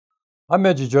I'm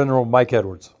Major General Mike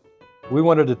Edwards. We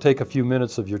wanted to take a few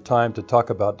minutes of your time to talk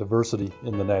about diversity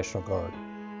in the National Guard.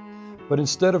 But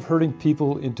instead of herding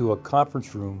people into a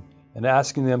conference room and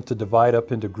asking them to divide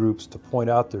up into groups to point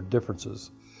out their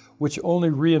differences, which only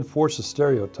reinforces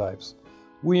stereotypes,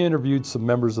 we interviewed some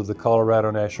members of the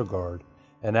Colorado National Guard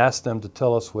and asked them to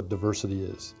tell us what diversity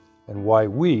is and why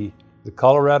we, the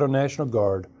Colorado National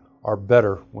Guard, are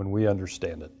better when we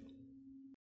understand it.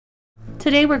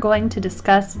 Today we're going to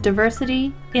discuss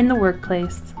diversity in the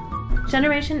workplace.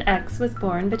 Generation X was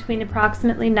born between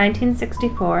approximately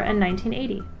 1964 and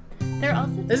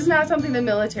 1980. This is not something the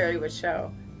military would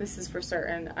show. This is for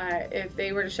certain. If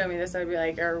they were to show me this, I'd be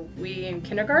like, are we in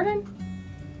kindergarten?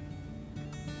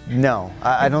 No,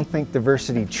 I don't think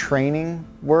diversity training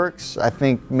works. I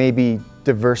think maybe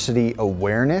diversity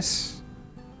awareness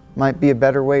might be a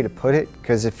better way to put it,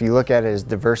 because if you look at it as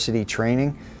diversity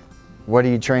training, what are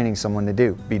you training someone to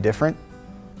do? Be different?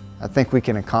 I think we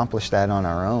can accomplish that on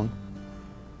our own.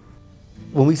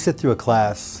 When we sit through a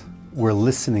class, we're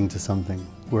listening to something.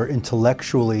 We're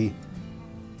intellectually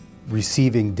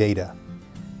receiving data,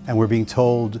 and we're being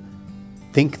told,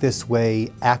 think this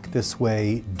way, act this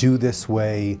way, do this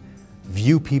way,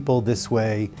 view people this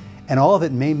way, and all of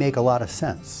it may make a lot of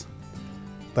sense.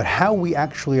 But how we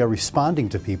actually are responding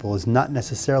to people is not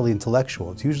necessarily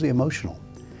intellectual. It's usually emotional.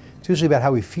 It's usually about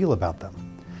how we feel about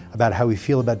them, about how we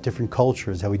feel about different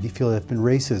cultures, how we feel about different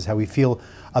races, how we feel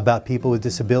about people with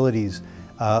disabilities.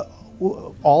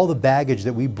 All the baggage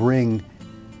that we bring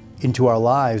into our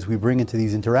lives, we bring into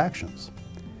these interactions.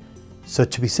 So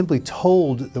to be simply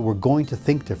told that we're going to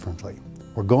think differently,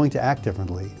 we're going to act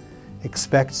differently,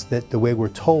 expects that the way we're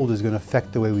told is going to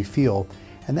affect the way we feel,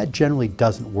 and that generally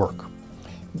doesn't work.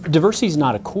 Diversity is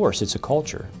not a course, it's a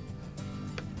culture,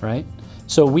 right?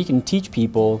 So we can teach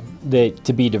people that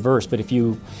to be diverse, but if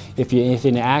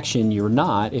in action you're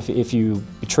not, if you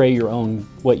betray your own,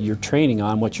 what you're training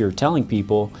on, what you're telling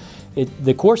people,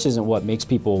 the course isn't what makes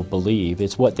people believe,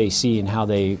 it's what they see and how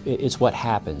it's what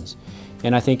happens.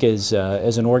 And I think as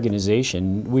an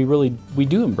organization, we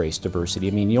do embrace diversity.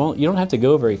 I mean, you don't have to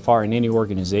go very far in any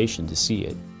organization to see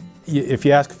it. If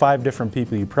you ask 5 different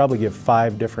people, you probably get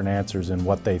 5 different answers in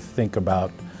what they think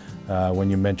about when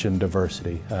you mention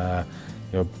diversity.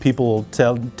 People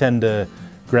tend to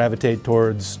gravitate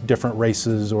towards different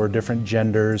races or different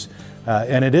genders,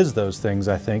 and it is those things,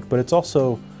 I think, but it's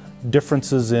also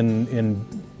differences in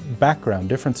background,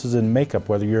 differences in makeup,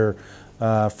 whether you're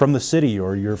from the city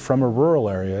or you're from a rural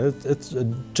area. It's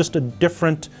just a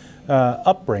different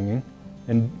upbringing,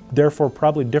 and therefore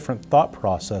probably different thought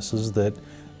processes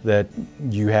that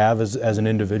you have as an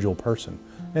individual person.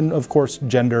 And of course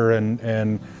gender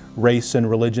and race and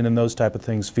religion and those type of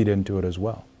things feed into it as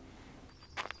well.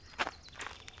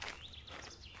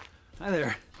 Hi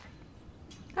there.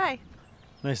 Hi.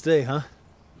 Nice day, huh?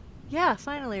 Yeah,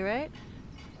 finally, right?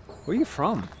 Where are you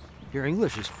from? Your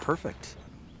English is perfect.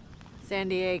 San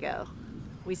Diego.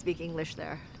 We speak English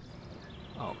there.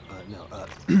 Oh,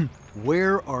 no.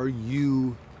 Where are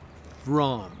you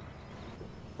from?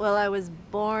 Well, I was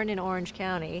born in Orange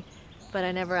County, but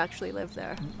I never actually lived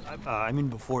there. I mean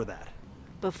before that.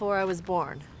 Before I was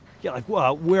born. Yeah, like,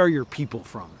 where are your people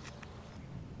from?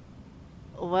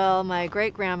 Well, my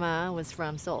great-grandma was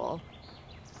from Seoul.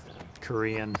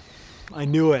 Korean. I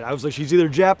knew it. I was like, she's either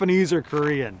Japanese or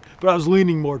Korean, but I was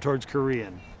leaning more towards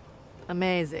Korean.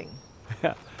 Amazing.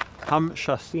 Yeah.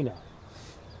 Hamshasina.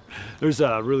 There's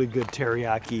a really good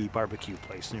teriyaki barbecue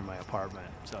place near my apartment.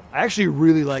 So I actually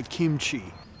really like kimchi.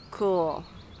 Cool.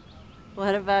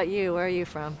 What about you? Where are you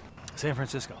from? San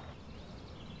Francisco.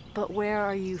 But where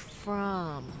are you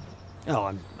from? Oh,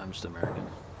 I'm just American.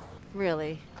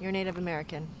 Really? You're Native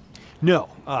American? No,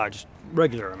 just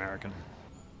regular American.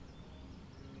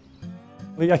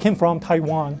 I came from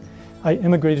Taiwan. I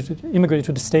immigrated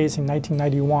to the States in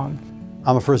 1991.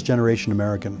 I'm a first-generation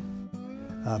American.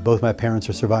 Both my parents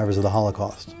are survivors of the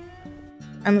Holocaust.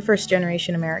 I'm a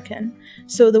first-generation American.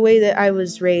 So the way that I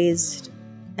was raised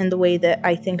and the way that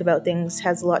I think about things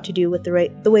has a lot to do with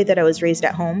the way that I was raised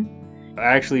at home.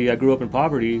 I grew up in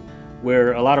poverty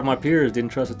where a lot of my peers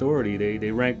didn't trust authority. They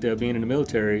ranked being in the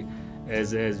military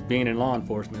as being in law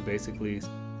enforcement, basically.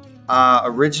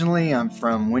 Originally, I'm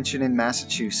from Winchendon,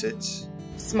 Massachusetts.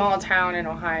 Small town in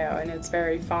Ohio, and it's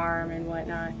very farm and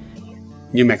whatnot.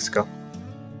 New Mexico.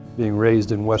 Being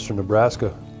raised in western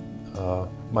Nebraska,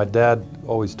 my dad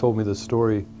always told me this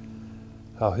story,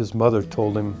 how his mother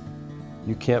told him,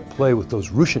 you can't play with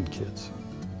those Russian kids.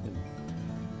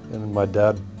 And my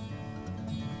dad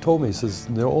told me, he says,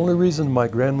 the only reason my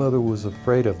grandmother was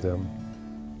afraid of them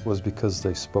was because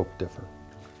they spoke different.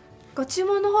 ご注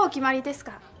文の方お決まりです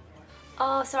か?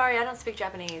 Oh, sorry, I don't speak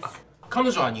Japanese.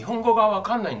 彼女は日本語がわ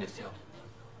かんないんですよ。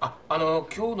今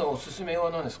日のおすすめは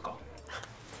何ですか？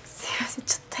すいません、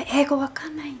ちょっと英語わか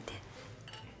んないんで。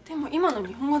でも今の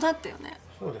日本語だったよね。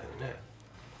そうだよ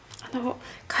ね。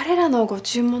彼らのご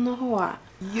注文の方は。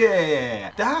い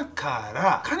え、だか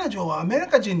ら彼女はアメリ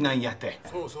カ人なんやって。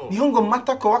そうそう。日本語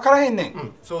全くわからへんねん。う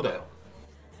ん、そうだよ。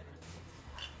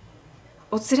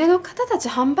お連れの方たち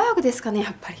ハンバーグですかね、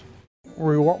やっぱり。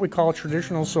We're what we call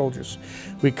traditional soldiers.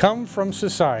 We come from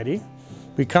society.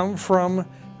 We come from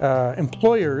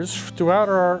employers throughout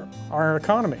our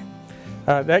economy.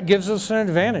 That gives us an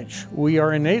advantage. We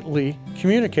are innately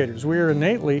communicators. We are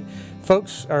innately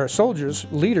folks, our soldiers,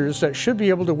 leaders that should be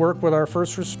able to work with our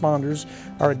first responders,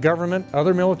 our government,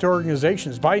 other military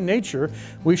organizations. By nature,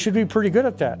 we should be pretty good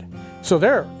at that. So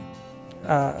there,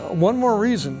 one more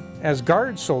reason, as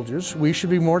Guard soldiers, we should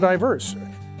be more diverse.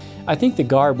 I think the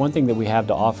Guard, one thing that we have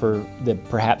to offer that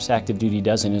perhaps active duty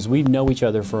doesn't is we know each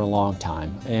other for a long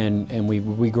time, and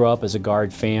we grow up as a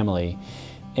Guard family.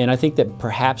 And I think that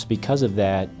perhaps because of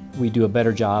that, we do a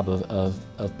better job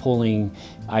of pulling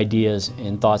ideas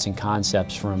and thoughts and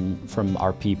concepts from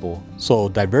our people. So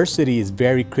diversity is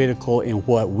very critical in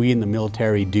what we in the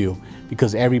military do,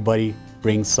 because everybody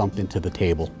brings something to the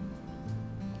table.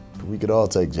 We could all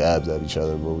take jabs at each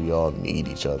other, but we all need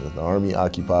each other. The Army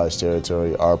occupies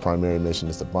territory. Our primary mission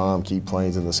is to bomb, keep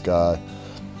planes in the sky.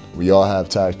 We all have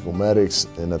tactical medics,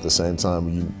 and at the same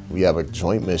time, we have a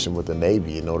joint mission with the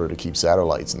Navy in order to keep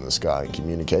satellites in the sky and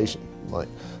communication. Like,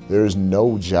 there's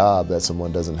no job that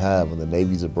someone doesn't have. When the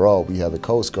Navy's abroad, we have the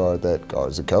Coast Guard that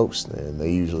guards the coast, and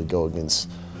they usually go against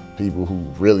people who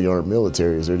really aren't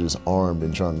militaries. They're just armed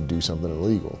and trying to do something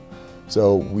illegal.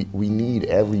 So we need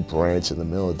every branch of the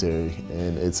military,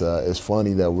 and it's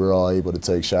funny that we're all able to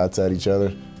take shots at each other,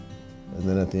 and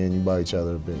then at the end you buy each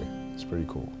other a beer. It's pretty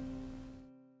cool.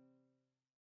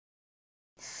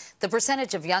 The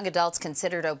percentage of young adults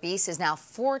considered obese is now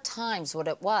 4 times what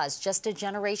it was just a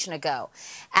generation ago.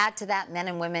 Add to that men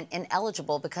and women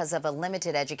ineligible because of a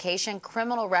limited education,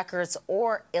 criminal records,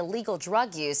 or illegal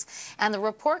drug use, and the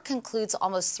report concludes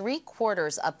almost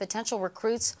 3/4 of potential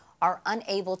recruits are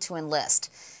unable to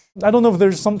enlist. I don't know if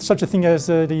there's such a thing as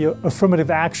the affirmative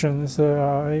actions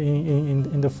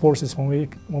in the forces when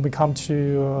we come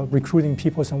to recruiting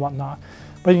people and whatnot.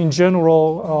 But in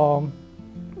general,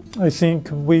 I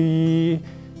think we,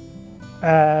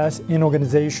 as an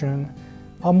organization,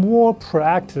 are more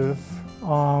proactive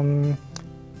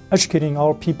educating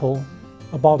our people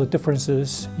about the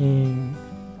differences in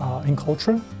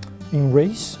culture, in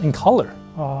race, in color.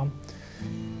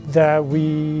 That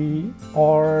we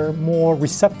are more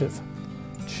receptive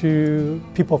to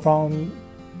people from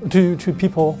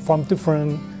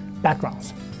different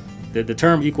backgrounds. The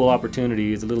term equal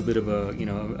opportunity is a little bit of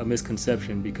a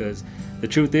misconception, because the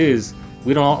truth is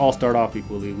we don't all start off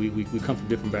equally. We come from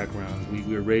different backgrounds. We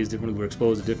were raised differently. We're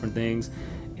exposed to different things,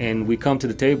 and we come to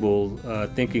the table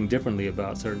thinking differently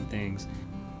about certain things.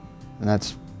 And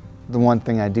that's the one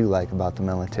thing I do like about the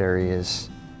military is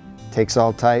it takes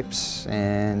all types,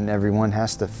 and everyone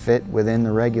has to fit within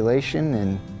the regulation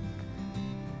and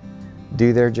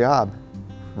do their job,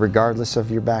 regardless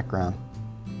of your background.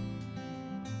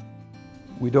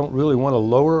 We don't really want to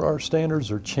lower our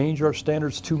standards or change our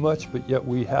standards too much, but yet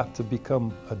we have to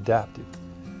become adaptive.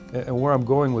 And where I'm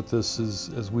going with this is,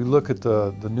 as we look at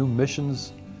the new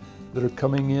missions that are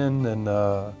coming in, and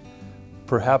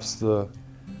perhaps the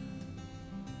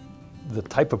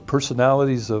type of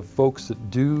personalities of folks that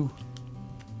do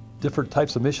different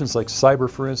types of missions, like cyber,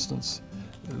 for instance,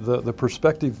 the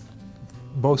perspective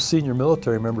most senior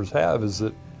military members have is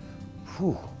that,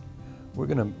 whew,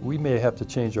 we may have to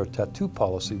change our tattoo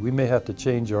policy. We may have to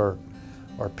change our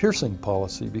piercing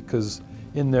policy, because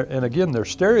and again, they're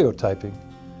stereotyping,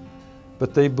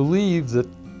 but they believe that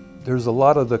there's a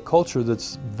lot of the culture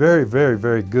that's very, very,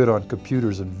 very good on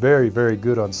computers and very, very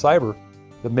good on cyber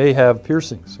that may have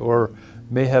piercings or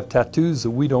may have tattoos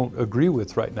that we don't agree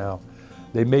with right now.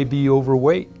 They may be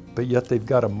overweight, but yet they've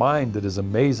got a mind that is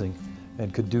amazing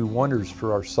and could do wonders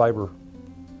for our cyber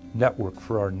network,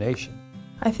 for our nation.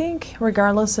 I think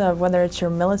regardless of whether it's your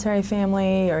military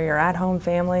family or your at-home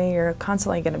family, you're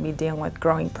constantly going to be dealing with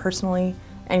growing personally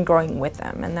and growing with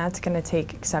them, and that's going to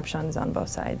take exceptions on both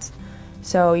sides.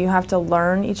 So you have to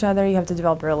learn each other, you have to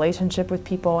develop a relationship with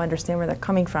people, understand where they're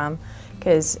coming from,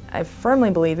 because I firmly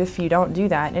believe if you don't do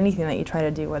that, anything that you try to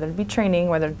do, whether it be training,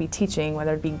 whether it be teaching,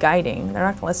 whether it be guiding, they're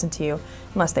not going to listen to you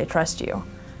unless they trust you.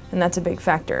 And that's a big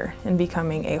factor in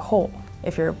becoming a whole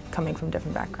if you're coming from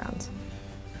different backgrounds.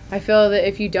 I feel that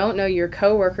if you don't know your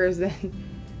coworkers, then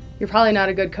you're probably not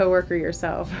a good coworker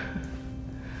yourself.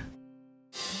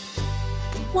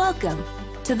 Welcome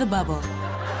to The Bubble.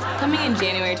 Coming in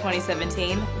January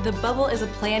 2017, The Bubble is a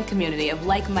planned community of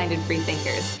like-minded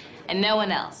freethinkers, and no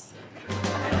one else.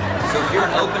 So if you're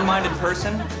an open-minded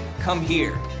person, come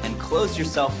here and close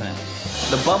yourself in.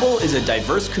 The Bubble is a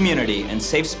diverse community and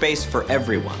safe space for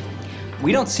everyone.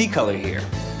 We don't see color here,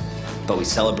 but we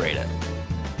celebrate it.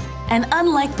 And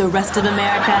unlike the rest of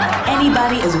America,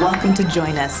 anybody is welcome to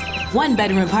join us.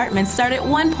 One-bedroom apartments start at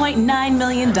 $1.9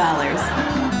 million.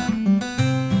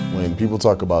 When people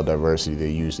talk about diversity,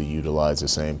 they usually utilize the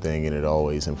same thing, and it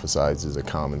always emphasizes a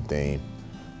common theme,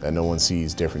 that no one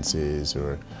sees differences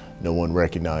or no one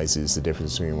recognizes the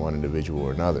difference between one individual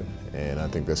or another. And I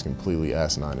think that's completely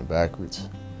asinine and backwards.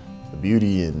 The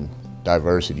beauty in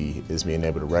diversity is being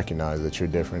able to recognize that you're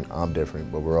different, I'm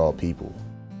different, but we're all people.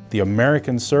 The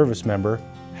American service member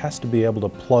has to be able to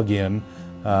plug in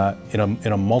a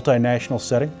multinational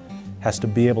setting, has to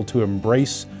be able to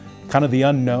embrace kind of the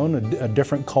unknown, a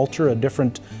different culture, a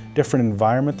different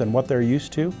environment than what they're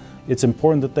used to. It's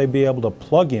important that they be able to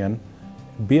plug in,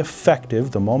 be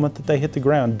effective the moment that they hit the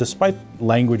ground, despite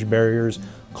language barriers,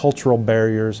 cultural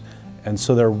barriers, and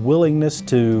so their willingness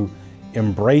to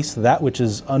embrace that which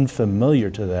is unfamiliar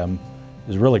to them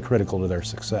is really critical to their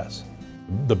success.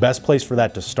 The best place for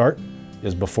that to start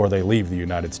is before they leave the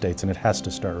United States, and it has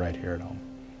to start right here at home.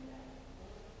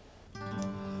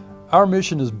 Our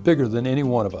mission is bigger than any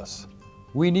one of us.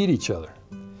 We need each other.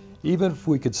 Even if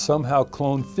we could somehow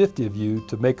clone 50 of you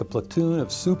to make a platoon of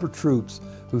super troops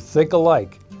who think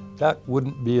alike, that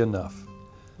wouldn't be enough.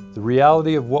 The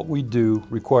reality of what we do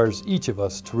requires each of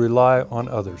us to rely on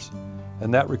others,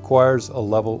 and that requires a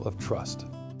level of trust.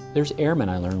 There's airmen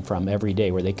I learn from every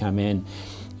day where they come in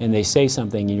and they say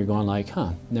something and you're going like,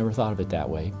 huh, never thought of it that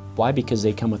way. Why? Because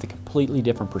they come with a completely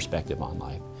different perspective on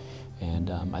life. And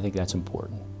I think that's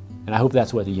important. And I hope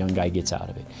that's what the young guy gets out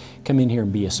of it. Come in here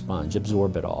and be a sponge,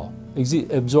 absorb it all.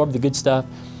 Absorb the good stuff,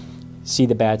 see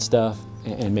the bad stuff,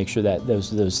 and make sure that those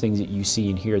things that you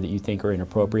see and hear that you think are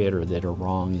inappropriate or that are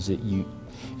wrong is that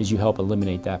you help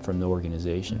eliminate that from the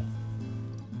organization.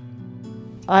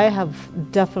 I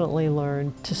have definitely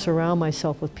learned to surround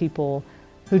myself with people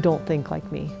who don't think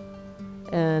like me.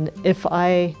 And if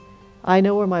I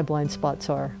know where my blind spots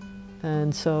are.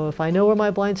 And so if I know where my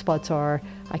blind spots are,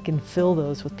 I can fill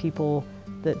those with people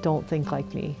that don't think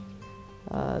like me.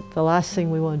 The last thing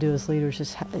we want to do as leaders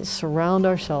is surround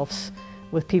ourselves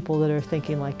with people that are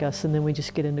thinking like us, and then we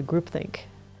just get into groupthink.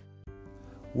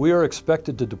 We are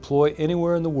expected to deploy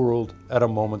anywhere in the world at a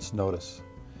moment's notice.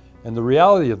 And the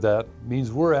reality of that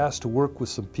means we're asked to work with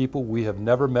some people we have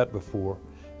never met before,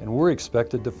 and we're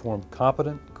expected to form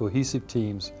competent, cohesive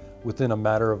teams within a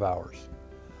matter of hours.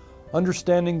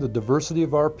 Understanding the diversity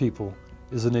of our people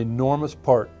is an enormous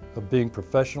part of being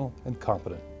professional and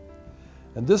competent.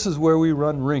 And this is where we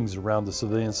run rings around the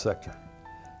civilian sector.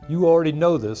 You already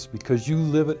know this because you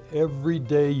live it every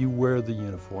day you wear the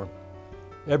uniform.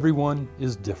 Everyone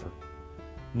is different.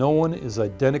 No one is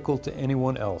identical to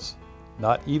anyone else,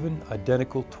 not even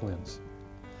identical twins.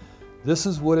 This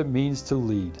is what it means to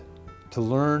lead, to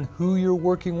learn who you're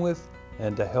working with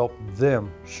and to help them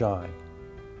shine.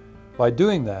 By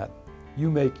doing that, you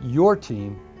make your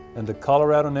team and the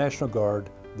Colorado National Guard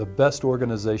the best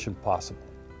organization possible.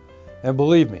 And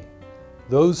believe me,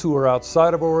 those who are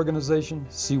outside of our organization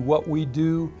see what we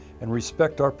do and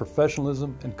respect our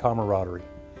professionalism and camaraderie.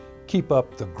 Keep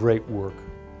up the great work.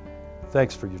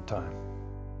 Thanks for your time.